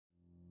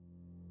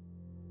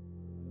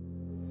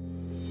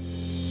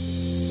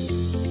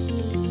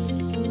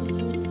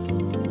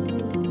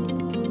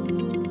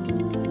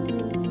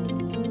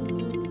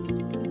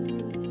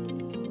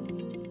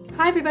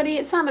everybody,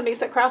 it's Sam at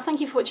Mix.Craft.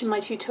 Thank you for watching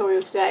my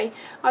tutorial today.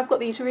 I've got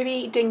these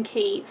really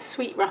dinky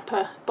sweet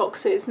wrapper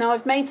boxes. Now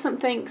I've made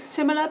something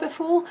similar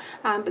before,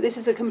 but this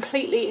is a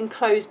completely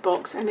enclosed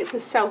box and it's a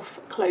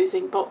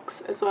self-closing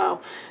box as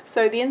well.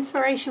 So the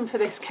inspiration for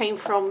this came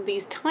from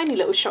these tiny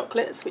little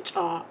chocolates, which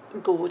are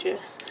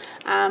gorgeous.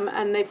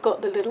 And they've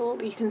got the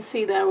little, you can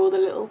see there all the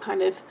little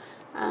kind of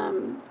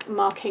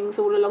markings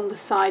all along the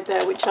side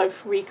there, which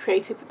I've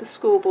recreated with the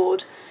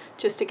scoreboard,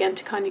 just again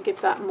to kind of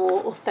give that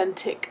more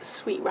authentic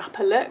sweet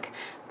wrapper look.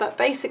 But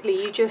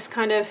basically you just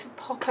kind of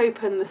pop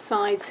open the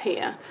sides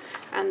here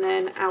and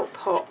then out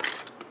pop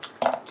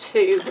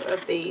two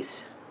of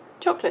these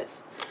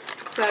chocolates.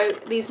 So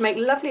these make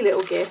lovely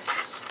little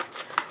gifts.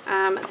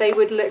 They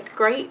would look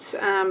great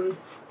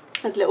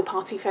as little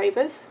party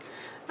favours.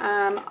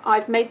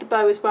 I've made the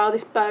bow as well.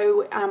 This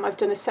bow I've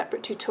done a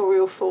separate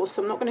tutorial for,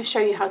 so I'm not going to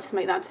show you how to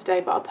make that today,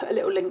 but I'll put a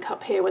little link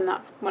up here when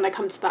I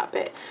come to that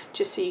bit,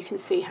 just so you can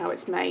see how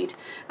it's made.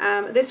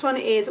 This one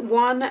is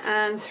 1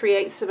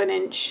 3/8 of an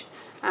inch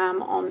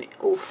on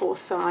all four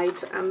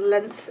sides, and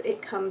length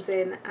it comes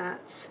in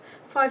at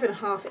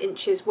 5.5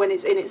 inches when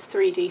it's in its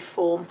 3D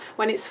form.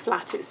 When it's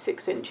flat, it's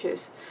 6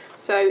 inches.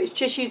 So it's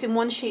just using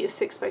one sheet of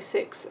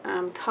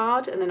 6x6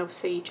 card, and then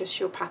obviously just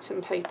your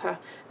pattern paper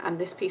and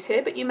this piece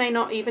here. But you may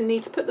not even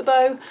need to put the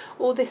bow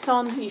or this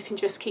on. You can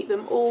just keep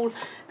them all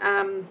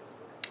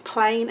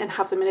plain and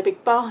have them in a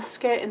big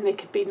basket, and they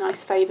could be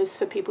nice favours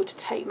for people to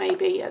take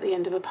maybe at the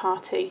end of a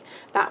party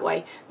that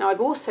way. Now I've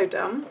also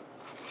done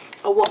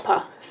a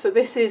whopper, so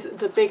this is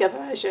the bigger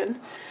version,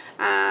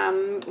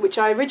 which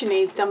I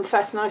originally done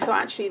first, and I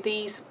thought actually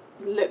these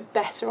look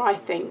better, I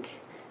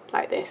think,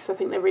 like this. I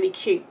think they're really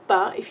cute.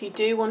 But if you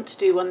do want to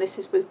do one, this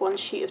is with one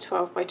sheet of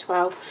 12 by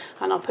 12,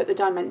 and I'll put the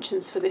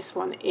dimensions for this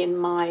one in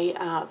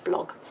my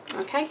blog.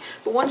 Okay,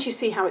 but once you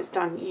see how it's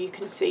done, you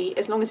can see,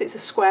 as long as it's a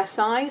square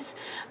size,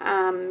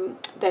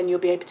 then you'll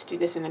be able to do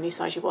this in any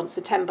size you want.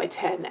 So 10 by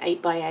 10,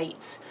 8 by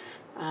 8,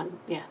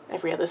 yeah,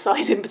 every other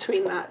size in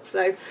between that.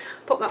 So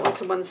pop that one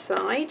to one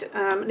side,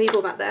 leave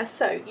all that there.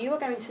 So you are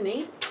going to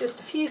need just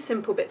a few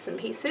simple bits and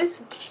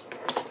pieces.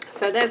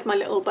 So there's my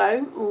little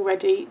bow all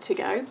ready to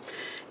go.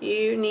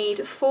 You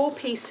need 4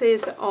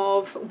 pieces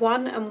of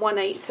 1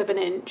 1/8 of an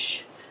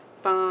inch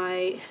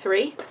by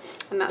 3,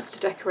 and that's to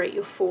decorate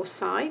your 4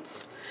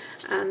 sides.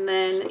 And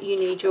then you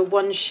need your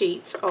 1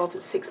 sheet of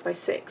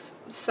 6x6.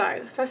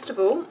 So first of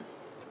all,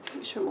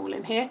 make sure I'm all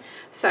in here.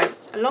 So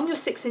along your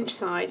 6-inch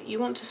side, you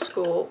want to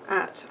score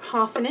at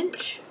 1/2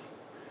 inch.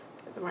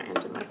 Get the right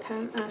end of my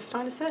pen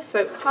stylus there.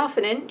 So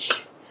 1/2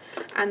 inch,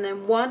 and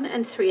then 1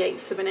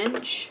 3/8 of an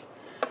inch,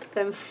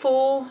 then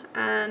 4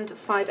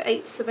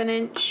 5/8 of an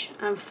inch,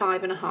 and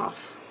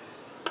 5.5.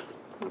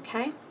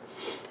 Okay.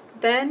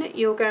 Then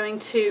you're going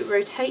to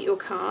rotate your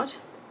card,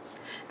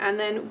 and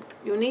then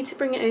you'll need to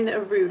bring it in a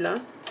ruler.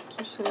 So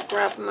I'm just going to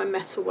grab my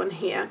metal one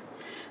here.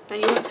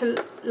 And you want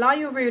to lie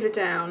your ruler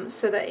down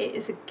so that it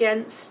is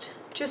against,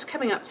 just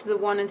coming up to the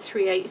 1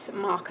 3/8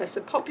 marker. So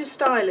pop your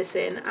stylus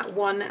in at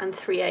 1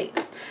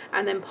 3/8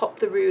 and then pop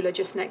the ruler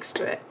just next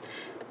to it.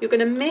 You're going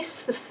to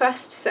miss the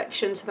first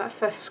section, so that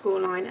first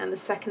score line, and the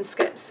second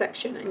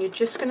section, and you're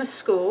just going to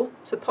score.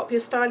 So pop your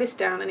stylus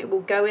down and it will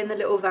go in the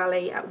little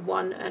valley at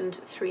 1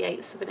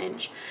 3/8 of an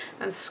inch,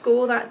 and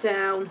score that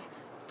down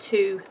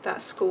to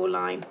that score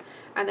line,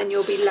 and then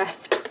you'll be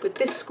left with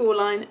this score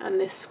line and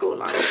this score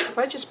line. So if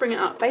I just bring it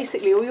up,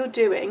 basically all you're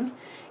doing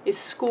is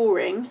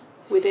scoring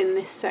within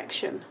this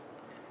section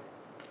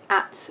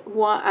at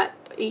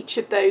each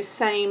of those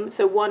same,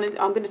 so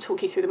I'm going to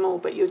talk you through them all,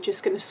 but you're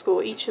just going to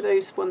score each of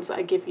those ones that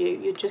I give you.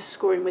 You're just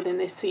scoring within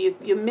this, so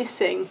you're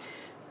missing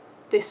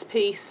this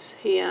piece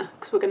here,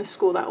 because we're going to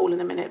score that all in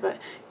a minute, but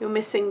you're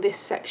missing this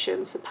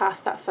section, so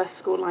past that first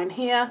score line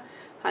here,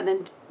 and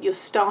then you're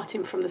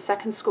starting from the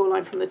second score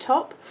line from the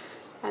top,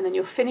 and then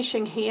you're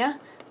finishing here,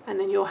 and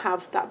then you'll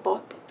have that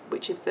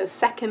which is the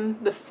second,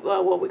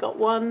 well, we got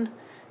 1,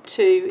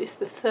 2, it's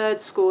the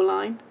third score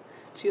line.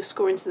 So you're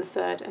scoring to the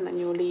third, and then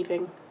you're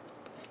leaving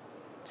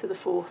to the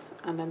fourth,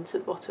 and then to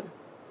the bottom.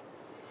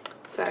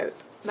 So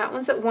that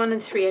one's at 1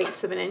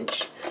 3/8 of an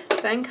inch.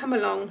 Then come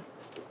along,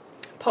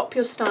 pop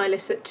your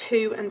stylus at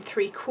 2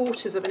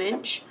 3/4 of an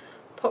inch.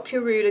 Pop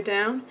your ruler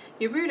down.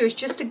 Your ruler is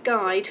just a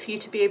guide for you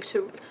to be able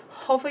to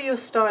hover your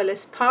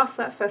stylus past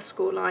that first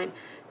score line,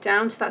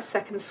 down to that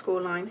second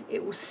score line.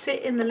 It will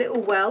sit in the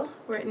little well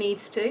where it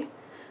needs to.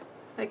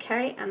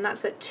 Okay, and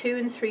that's at 2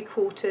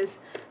 3/4,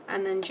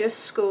 and then just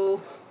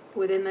score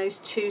within those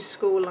 2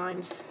 score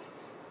lines.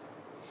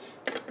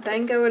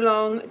 Then go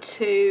along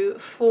to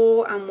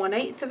 4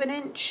 1/8 of an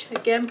inch.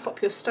 Again,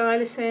 pop your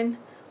stylus in,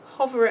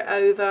 hover it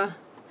over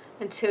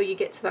until you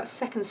get to that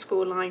second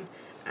score line,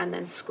 and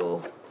then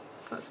score.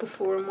 So that's the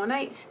 4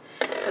 1/8.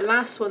 The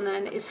last one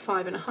then is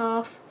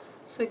 5.5.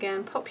 So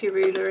again, pop your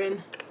ruler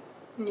in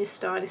and your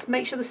stylus.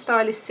 Make sure the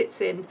stylus sits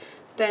in,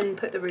 then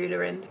put the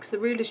ruler in, because the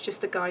ruler is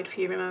just a guide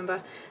for you,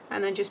 remember.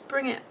 And then just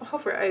bring it,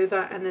 hover it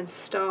over, and then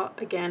start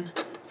again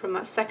from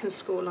that second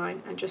score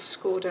line and just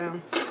score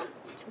down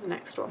to the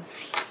next one.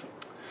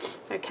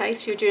 Okay,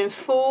 so you're doing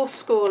 4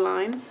 score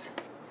lines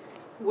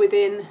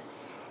within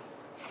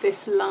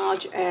this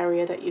large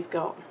area that you've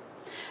got.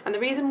 And the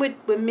reason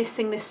we're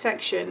missing this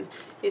section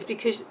is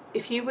because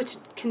if you were to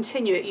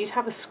continue it, you'd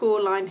have a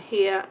score line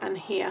here and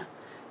here,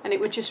 and it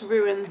would just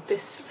ruin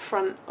this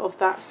front of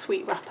that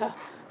sweet wrapper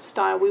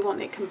style. We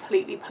want it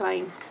completely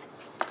plain.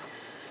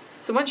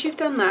 So once you've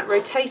done that,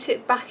 rotate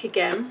it back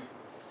again.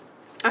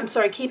 I'm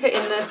sorry, keep it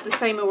in the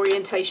same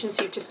orientation,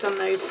 so you've just done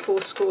those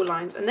 4 score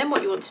lines. And then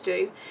what you want to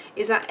do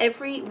is at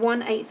every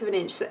 1/8 of an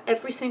inch, so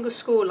every single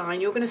score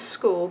line, you're going to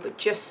score, but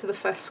just to the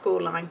first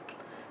score line.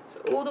 So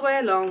all the way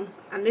along,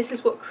 and this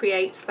is what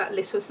creates that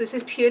little, so this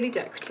is purely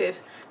decorative,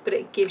 but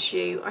it gives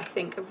you, I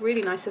think, a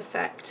really nice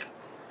effect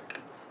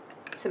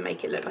to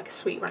make it look like a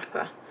sweet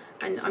wrapper.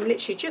 And I'm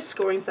literally just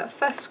scoring to that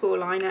first score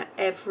line at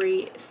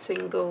every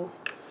single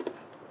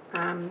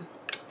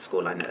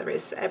score line that there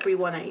is, every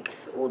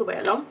 1/8 all the way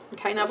along.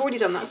 Okay, now I've already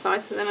done that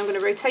side, so then I'm going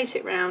to rotate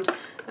it round,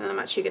 and then I'm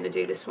actually going to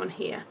do this one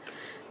here.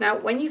 Now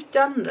when you've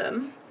done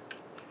them,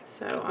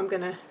 so I'm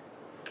going to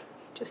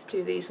just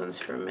do these ones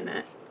for a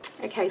minute.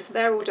 Okay, so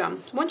they're all done.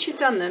 Once you've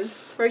done them,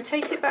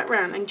 rotate it back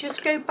round and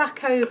just go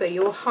back over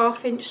your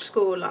 1/2 inch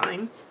score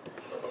line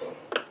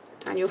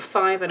and your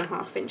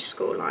 5.5 inch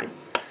score line.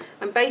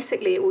 And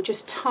basically it will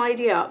just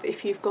tidy up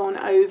if you've gone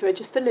over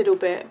just a little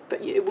bit,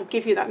 but it will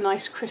give you that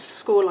nice crisp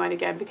score line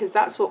again, because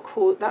that's what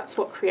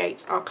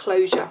creates our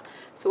closure.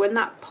 So when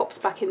that pops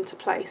back into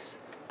place,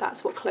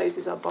 that's what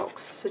closes our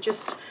box. So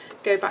just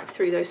go back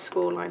through those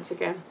score lines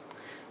again.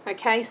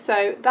 Okay,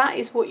 so that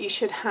is what you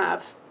should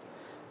have.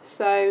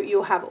 So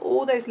you'll have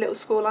all those little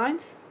score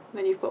lines,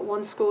 then you've got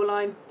 1 score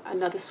line,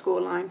 another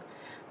score line,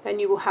 then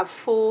you will have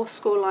 4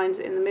 score lines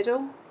in the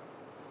middle,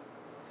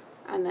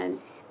 and then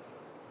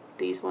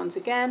these ones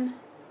again,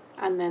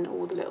 and then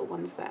all the little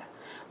ones there.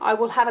 I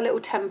will have a little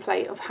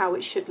template of how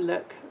it should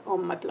look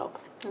on my blog,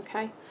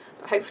 okay?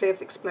 But hopefully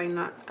I've explained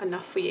that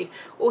enough for you.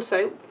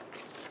 Also,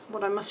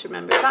 what I must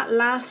remember is that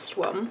last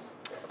one,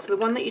 so the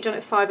one that you've done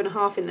at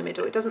 5.5 in the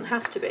middle, it doesn't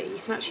have to be. You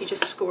can actually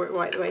just score it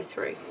right the way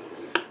through.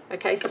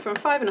 Okay, so from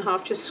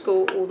 5.5, just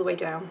score all the way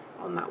down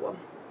on that one.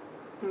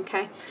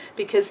 Okay,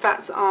 because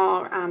that's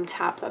our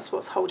tab, that's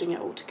what's holding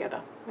it all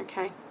together.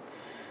 Okay,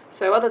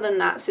 so other than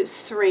that, so it's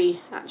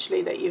 3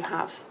 actually that you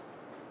have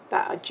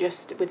that are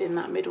just within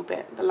that middle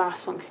bit. The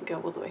last one can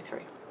go all the way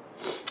through.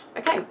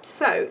 Okay,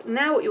 so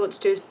now what you want to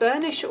do is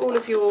burnish all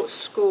of your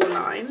score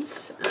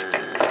lines.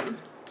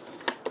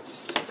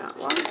 Just do that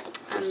one,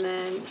 and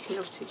then you can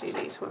obviously do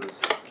these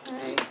ones.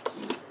 Okay,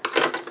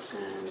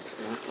 and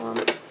that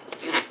one.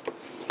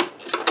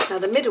 Now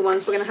the middle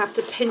ones, we're going to have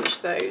to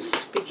pinch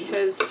those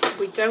because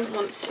we don't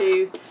want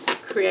to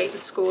create the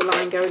score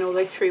line going all the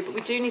way through, but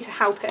we do need to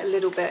help it a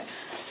little bit.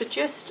 So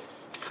just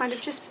kind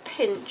of just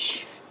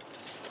pinch,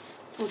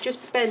 or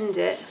just bend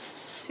it.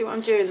 See what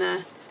I'm doing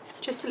there?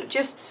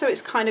 Just so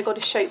it's kind of got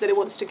a shape that it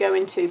wants to go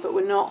into, but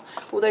we're not,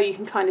 although you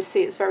can kind of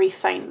see it's very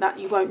faint, that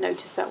you won't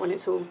notice that when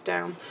it's all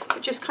down.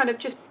 But just kind of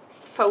just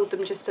fold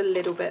them just a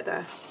little bit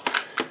there.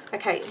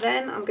 Okay,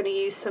 then I'm going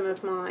to use some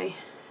of my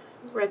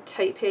red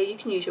tape here. You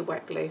can use your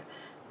wet glue,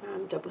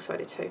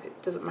 double-sided tape,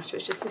 it doesn't matter,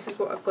 it's just this is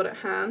what I've got at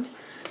hand,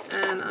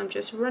 and I'm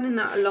just running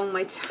that along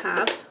my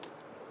tab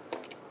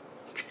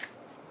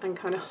and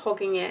kind of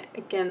hogging it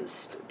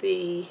against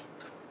the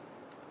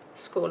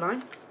score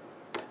line.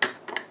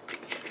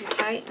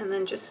 Okay, and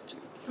then just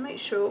make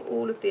sure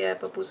all of the air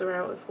bubbles are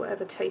out of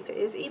whatever tape it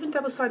is. Even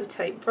double-sided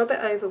tape, rub it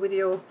over with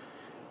your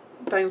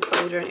bone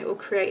folder and it will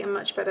create a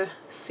much better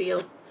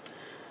seal.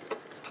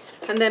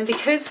 And then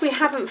because we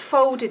haven't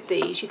folded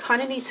these, you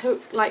kind of need to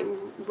like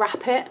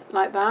wrap it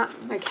like that.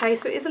 Okay,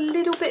 so it is a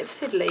little bit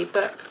fiddly,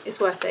 but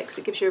it's worth it because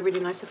it gives you a really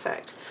nice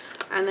effect.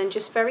 And then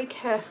just very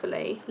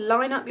carefully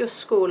line up your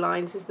score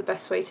lines is the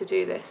best way to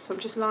do this. So I'm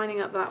just lining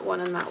up that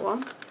one and that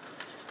one.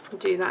 I'll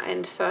do that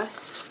end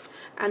first.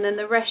 And then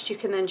the rest you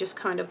can then just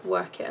kind of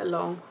work it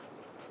along.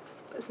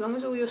 But as long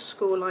as all your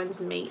score lines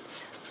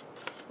meet.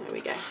 There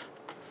we go.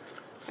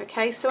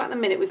 Okay, so at the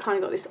minute we've kind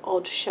of got this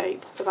odd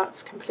shape, but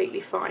that's completely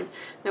fine.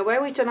 Now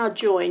where we've done our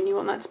join, you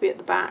want that to be at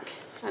the back,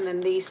 and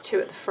then these two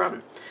at the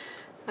front.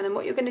 And then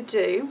what you're going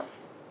to do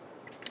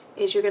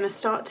is you're going to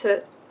start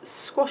to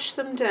squash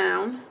them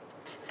down,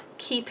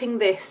 keeping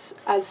this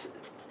as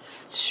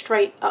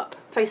straight up,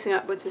 facing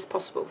upwards as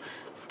possible.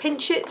 So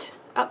pinch it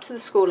up to the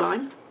score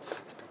line.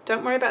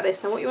 Don't worry about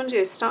this. Now what you want to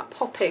do is start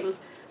popping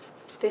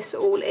this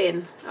all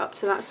in up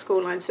to that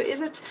score line. So it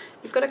is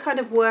you've got to kind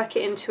of work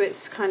it into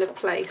its kind of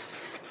place.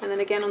 And then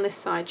again on this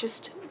side,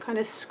 just kind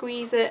of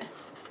squeeze it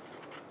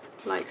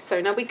like so.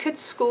 Now we could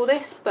score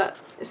this, but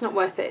it's not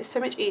worth it. It's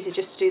so much easier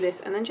just to do this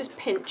and then just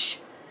pinch.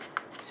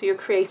 So you're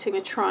creating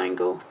a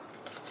triangle.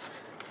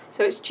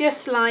 So it's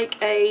just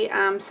like a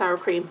sour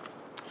cream,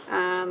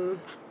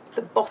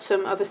 the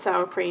bottom of a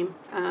sour cream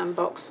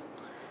box.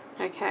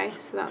 Okay,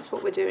 so that's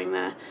what we're doing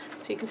there.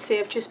 So you can see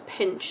I've just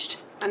pinched,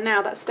 and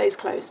now that stays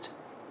closed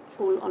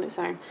all on its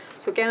own.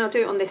 So again, I'll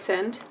do it on this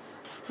end.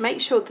 Make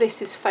sure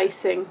this is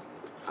facing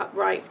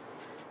upright,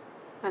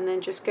 and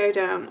then just go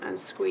down and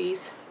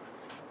squeeze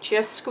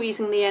just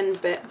squeezing the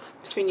end bit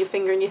between your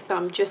finger and your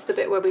thumb, just the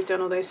bit where we've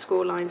done all those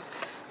score lines,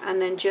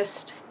 and then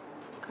just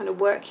kind of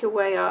work your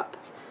way up.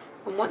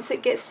 And once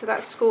it gets to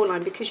that score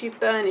line, because you've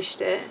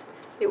burnished it,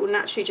 it will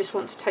naturally just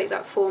want to take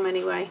that form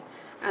anyway,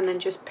 and then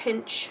just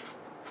pinch.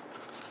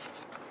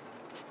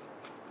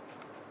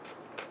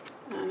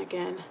 And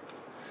again.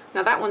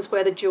 Now that one's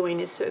where the join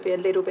is, so it'll be a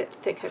little bit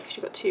thicker because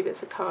you've got two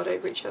bits of card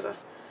over each other.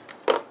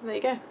 There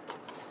you go.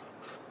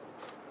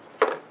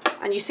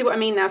 And you see what I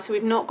mean now, so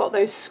we've not got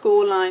those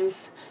score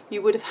lines.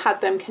 You would have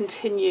had them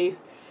continue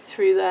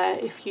through there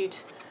if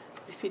you'd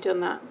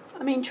done that.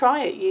 I mean,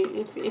 try it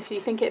if you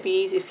think it'd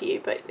be easier for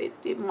you, but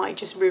it might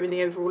just ruin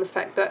the overall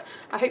effect. But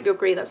I hope you'll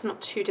agree that's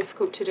not too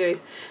difficult to do.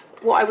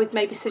 What I would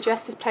maybe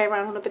suggest is play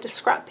around on a bit of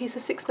scrap piece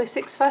of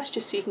 6x6 first,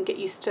 just so you can get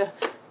used to,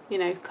 you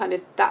know, kind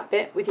of that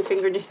bit with your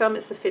finger and your thumb.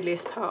 It's the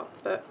fiddliest part,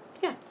 but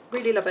yeah,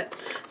 really love it.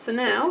 So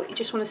now you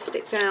just want to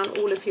stick down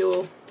all of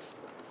your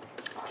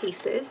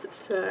pieces.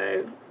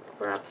 So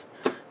grab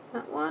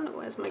that one.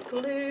 Where's my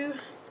glue?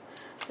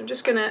 So I'm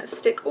just going to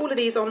stick all of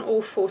these on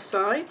all four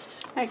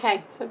sides.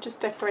 Okay, so I've just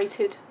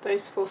decorated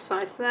those four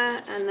sides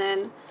there, and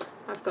then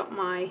I've got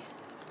my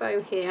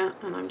bow here,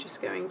 and I'm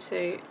just going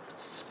to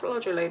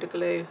splodge a load of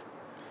glue.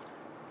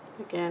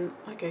 Again,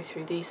 I go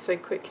through these so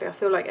quickly. I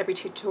feel like every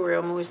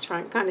tutorial I'm always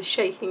kind of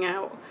shaking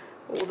out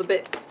all the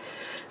bits.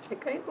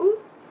 Okay, ooh,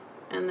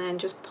 and then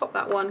just pop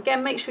that one.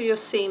 Again, make sure your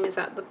seam is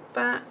at the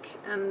back,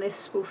 and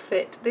this will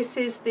fit. This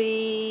is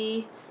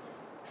the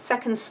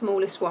second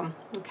smallest one.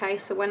 Okay,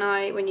 so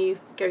when you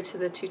go to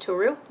the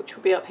tutorial, which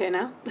will be up here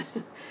now,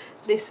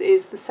 this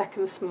is the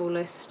second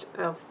smallest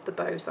of the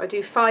bows. I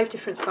do 5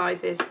 different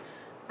sizes,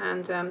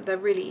 and they're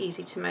really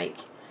easy to make.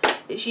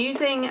 It's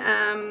using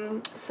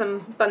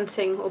some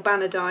bunting or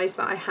banner dies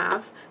that I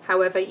have.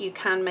 However, you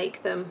can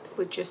make them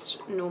with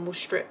just normal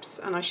strips,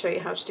 and I'll show you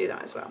how to do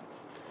that as well.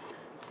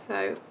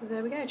 So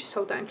there we go, just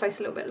hold that in place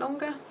a little bit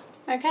longer.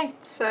 Okay,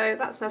 so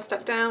that's now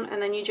stuck down,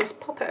 and then you just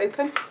pop it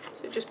open,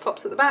 so it just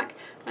pops at the back,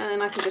 and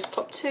then I can just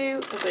pop 2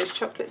 of those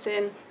chocolates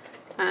in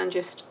and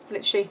just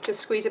literally just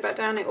squeeze it back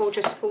down. It all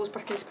just falls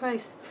back into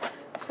place.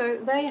 So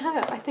there you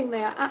have it. I think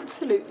they are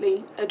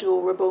absolutely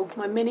adorable,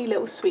 my mini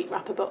little sweet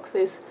wrapper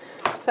boxes.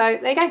 So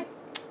there you go.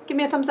 Give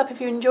me a thumbs up if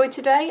you enjoyed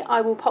today.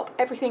 I will pop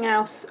everything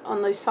else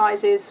on those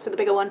sizes for the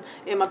bigger one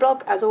in my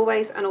blog as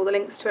always, and all the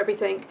links to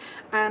everything.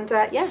 And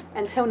yeah,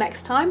 until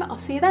next time, I'll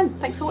see you then.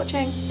 Thanks for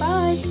watching.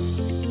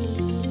 Bye.